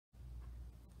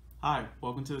Hi,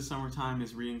 welcome to the Summertime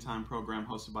is Reading Time program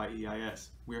hosted by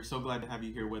EIS. We are so glad to have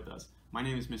you here with us. My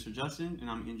name is Mr. Justin and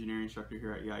I'm an engineering instructor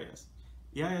here at EIS.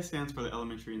 EIS stands for the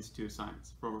Elementary Institute of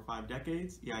Science. For over 5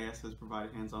 decades, EIS has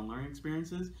provided hands-on learning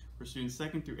experiences for students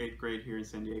 2nd through 8th grade here in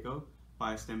San Diego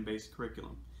by a STEM-based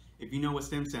curriculum. If you know what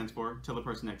STEM stands for, tell the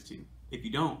person next to you. If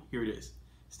you don't, here it is.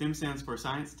 STEM stands for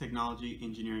Science, Technology,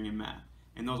 Engineering, and Math.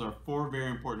 And those are 4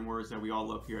 very important words that we all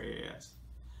love here at EIS.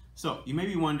 So, you may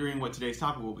be wondering what today's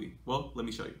topic will be. Well, let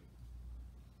me show you.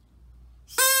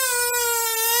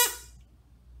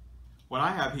 What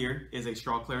I have here is a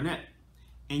straw clarinet.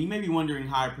 And you may be wondering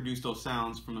how I produce those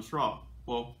sounds from the straw.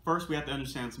 Well, first we have to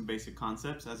understand some basic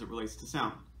concepts as it relates to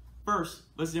sound. First,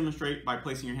 let's demonstrate by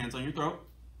placing your hands on your throat.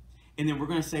 And then we're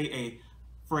going to say a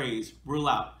phrase real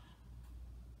loud.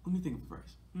 Let me think of a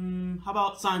phrase. How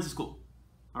about science is cool?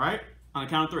 Alright? On the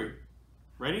count of 3.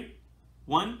 Ready?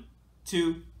 1,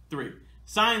 2, 3.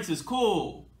 Science is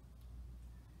cool!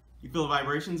 You feel the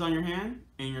vibrations on your hand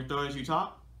and your throat as you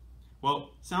talk?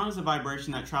 Well, sound is a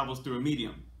vibration that travels through a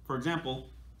medium. For example,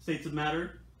 states of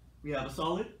matter, we have a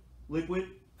solid, liquid,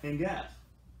 and gas.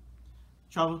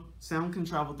 Sound can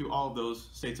travel through all of those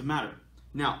states of matter.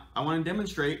 Now, I want to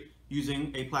demonstrate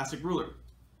using a plastic ruler.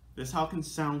 This is how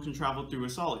sound can travel through a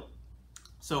solid.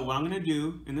 So what I'm going to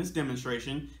do in this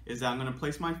demonstration is that I'm going to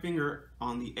place my finger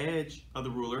on the edge of the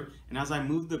ruler, and as I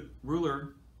move the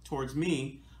ruler towards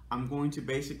me, I'm going to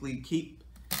basically keep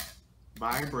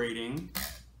vibrating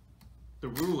the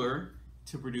ruler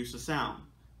to produce a sound.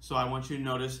 So I want you to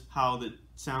notice how the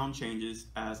sound changes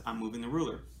as I'm moving the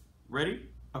ruler. Ready?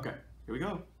 Okay, here we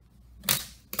go.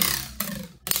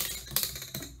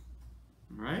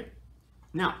 All right.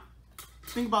 Now,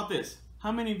 think about this.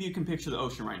 How many of you can picture the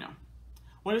ocean right now?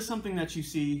 What is something that you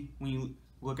see when you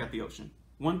look at the ocean?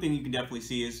 One thing you can definitely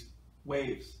see is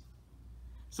waves.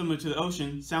 Similar to the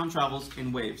ocean, sound travels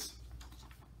in waves.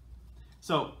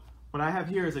 So what I have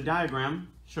here is a diagram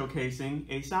showcasing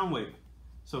a sound wave.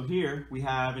 So here we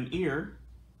have an ear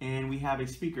and we have a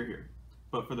speaker here.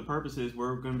 But for the purposes,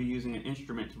 we're going to be using an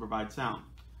instrument to provide sound.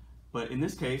 But in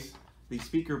this case, the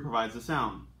speaker provides the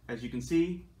sound. As you can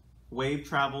see, wave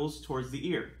travels towards the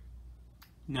ear.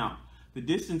 Now, the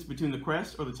distance between the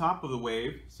crest or the top of the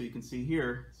wave, so you can see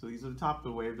here, so these are the top of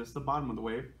the wave, this is the bottom of the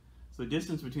wave. So the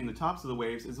distance between the tops of the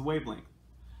waves is the wavelength.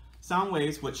 Sound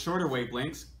waves with shorter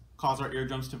wavelengths cause our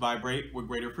eardrums to vibrate with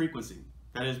greater frequency.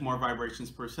 That is more vibrations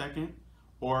per second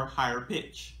or higher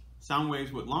pitch. Sound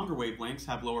waves with longer wavelengths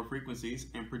have lower frequencies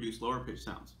and produce lower pitch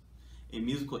sounds. In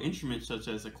musical instruments such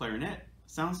as a clarinet,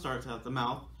 sound starts at the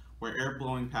mouth where air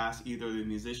blowing past either the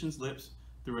musician's lips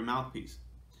through a mouthpiece.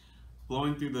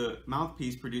 Blowing through the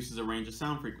mouthpiece produces a range of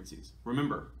sound frequencies.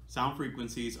 Remember, sound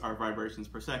frequencies are vibrations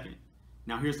per second.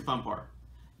 Now here's the fun part.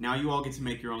 Now you all get to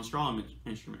make your own straw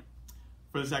instrument.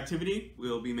 For this activity,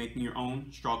 we'll be making your own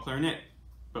straw clarinet.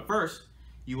 But first,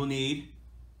 you will need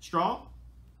straw,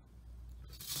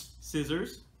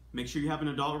 scissors, make sure you have an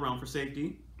adult around for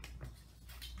safety,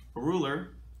 a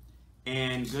ruler,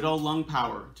 and good old lung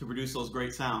power to produce those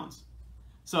great sounds.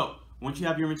 So, once you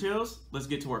have your materials, let's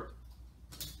get to work.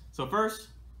 So first,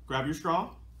 grab your straw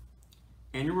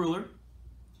and your ruler,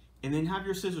 and then have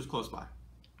your scissors close by.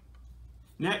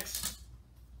 Next,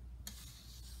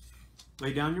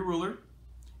 lay down your ruler,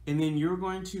 and then you're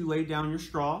going to lay down your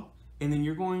straw, and then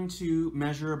you're going to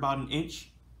measure about 1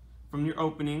 inch from your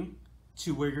opening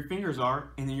to where your fingers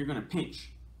are, and then you're going to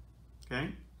pinch,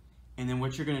 okay? And then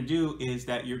what you're going to do is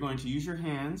that you're going to use your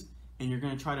hands, and you're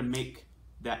going to try to make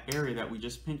that area that we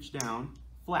just pinched down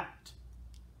flat.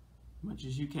 Much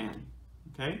as you can,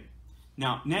 okay?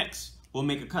 Now, next, we'll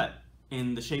make a cut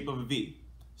in the shape of a V.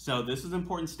 So this is an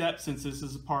important step since this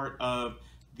is a part of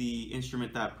the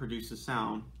instrument that produces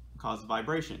sound and causes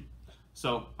vibration.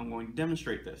 So I'm going to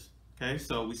demonstrate this, okay?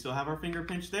 So we still have our finger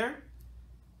pinched there,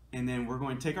 and then we're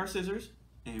going to take our scissors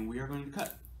and we are going to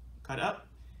cut up.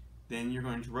 Then you're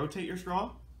going to rotate your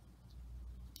straw,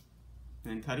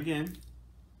 then cut again,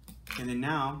 and then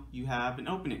now you have an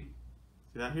opening.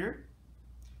 See that here?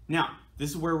 Now, this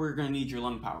is where we're going to need your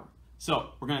lung power.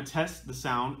 So, we're going to test the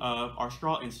sound of our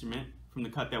straw instrument from the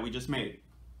cut that we just made.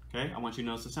 Okay, I want you to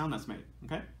notice the sound that's made.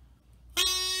 Okay?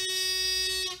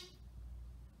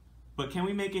 But can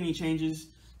we make any changes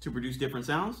to produce different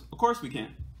sounds? Of course we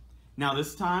can. Now,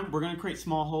 this time, we're going to create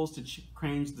small holes to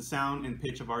change the sound and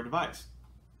pitch of our device.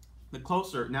 The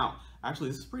closer, now, actually,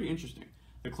 this is pretty interesting.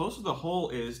 The closer the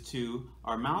hole is to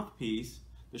our mouthpiece,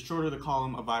 the shorter the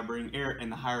column of vibrating air and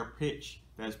the higher pitch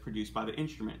that is produced by the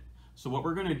instrument. So what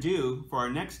we're going to do for our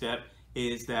next step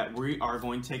is that we are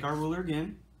going to take our ruler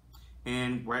again,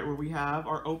 and right where we have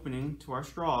our opening to our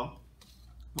straw,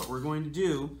 what we're going to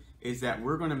do is that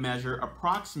we're going to measure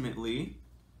approximately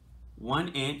 1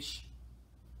 inch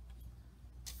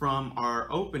from our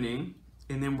opening,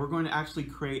 and then we're going to actually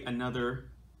create another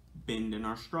bend in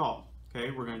our straw.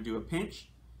 Okay, we're going to do a pinch,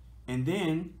 and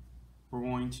then we're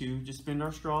going to just bend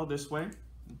our straw this way.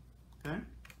 Okay,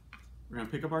 we're going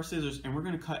to pick up our scissors and we're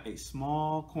going to cut a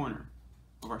small corner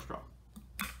of our straw.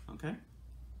 Okay,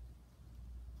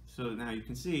 so now you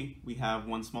can see we have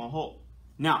one small hole.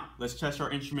 Now let's test our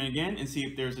instrument again and see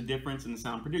if there's a difference in the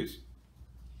sound produced.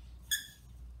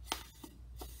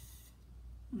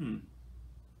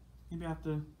 Maybe I have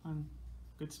to find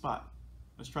a good spot.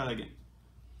 Let's try that again.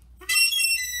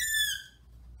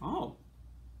 Oh,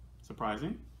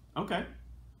 surprising. Okay,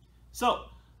 so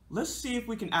let's see if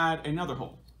we can add another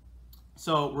hole.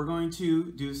 So we're going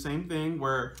to do the same thing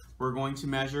where we're going to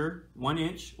measure 1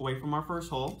 inch away from our first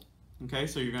hole. Okay,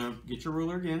 so you're going to get your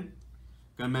ruler again.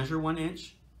 Going to measure 1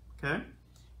 inch. Okay,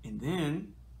 and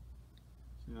then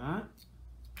see that.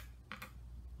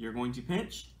 You're going to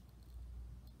pinch.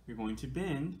 You're going to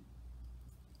bend.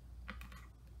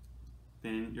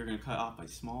 Then you're going to cut off a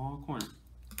small corner.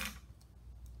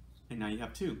 And now you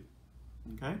have 2.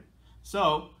 Okay,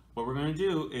 so what we're going to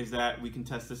do is that we can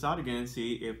test this out again and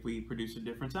see if we produce a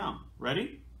different sound.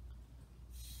 Ready?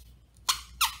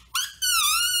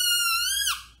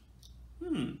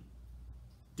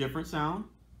 Different sound.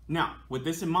 Now, with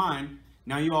this in mind,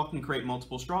 now you all can create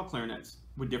multiple straw clarinets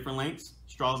with different lengths,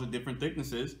 straws of different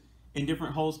thicknesses, and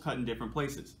different holes cut in different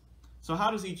places. So how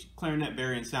does each clarinet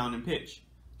vary in sound and pitch?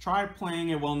 Try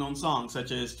playing a well-known song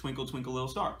such as Twinkle Twinkle Little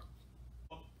Star.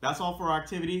 That's all for our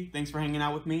activity. Thanks for hanging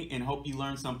out with me and hope you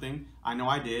learned something. I know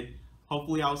I did.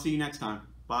 Hopefully I'll see you next time.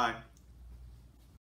 Bye.